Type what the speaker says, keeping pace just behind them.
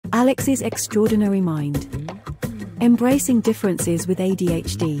Alex's extraordinary mind. Embracing differences with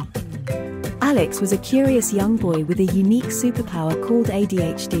ADHD. Alex was a curious young boy with a unique superpower called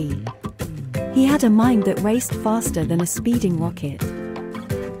ADHD. He had a mind that raced faster than a speeding rocket.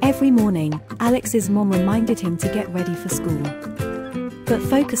 Every morning, Alex's mom reminded him to get ready for school. But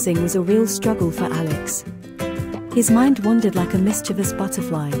focusing was a real struggle for Alex. His mind wandered like a mischievous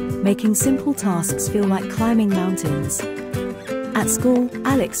butterfly, making simple tasks feel like climbing mountains. At school,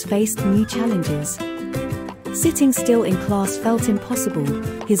 Alex faced new challenges. Sitting still in class felt impossible,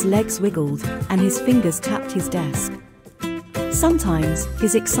 his legs wiggled, and his fingers tapped his desk. Sometimes,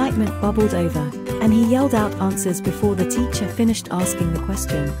 his excitement bubbled over, and he yelled out answers before the teacher finished asking the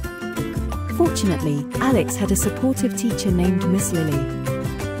question. Fortunately, Alex had a supportive teacher named Miss Lily.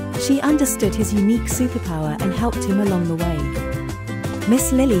 She understood his unique superpower and helped him along the way.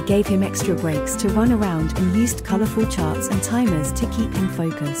 Miss Lily gave him extra breaks to run around and used colorful charts and timers to keep him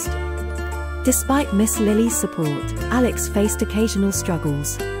focused. Despite Miss Lily's support, Alex faced occasional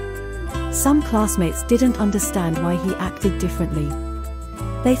struggles. Some classmates didn't understand why he acted differently.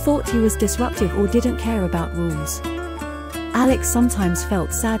 They thought he was disruptive or didn't care about rules. Alex sometimes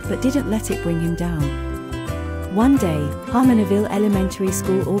felt sad but didn't let it bring him down. One day, Harmonyville Elementary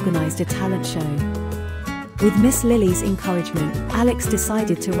School organized a talent show. With Miss Lily's encouragement, Alex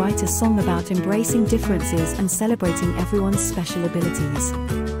decided to write a song about embracing differences and celebrating everyone's special abilities.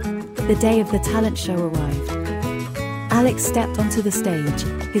 The day of the talent show arrived. Alex stepped onto the stage,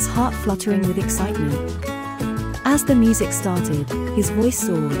 his heart fluttering with excitement. As the music started, his voice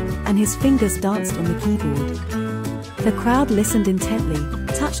soared, and his fingers danced on the keyboard. The crowd listened intently,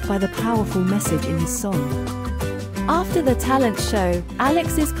 touched by the powerful message in his song. After the talent show,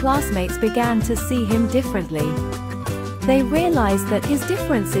 Alex's classmates began to see him differently. They realized that his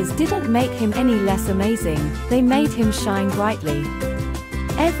differences didn't make him any less amazing, they made him shine brightly.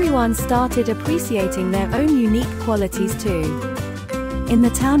 Everyone started appreciating their own unique qualities too. In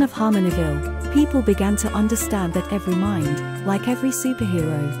the town of Harmonyville, people began to understand that every mind, like every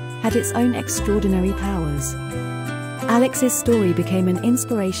superhero, had its own extraordinary powers. Alex's story became an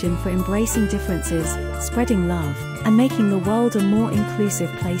inspiration for embracing differences, spreading love, and making the world a more inclusive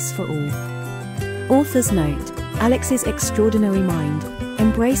place for all. Author's note: Alex's extraordinary mind.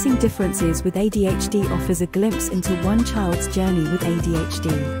 Embracing differences with ADHD offers a glimpse into one child's journey with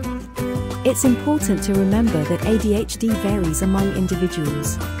ADHD. It's important to remember that ADHD varies among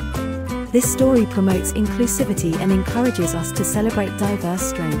individuals. This story promotes inclusivity and encourages us to celebrate diverse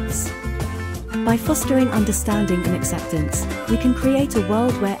strengths. By fostering understanding and acceptance, we can create a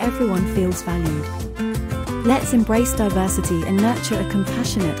world where everyone feels valued. Let's embrace diversity and nurture a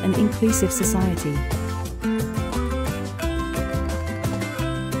compassionate and inclusive society.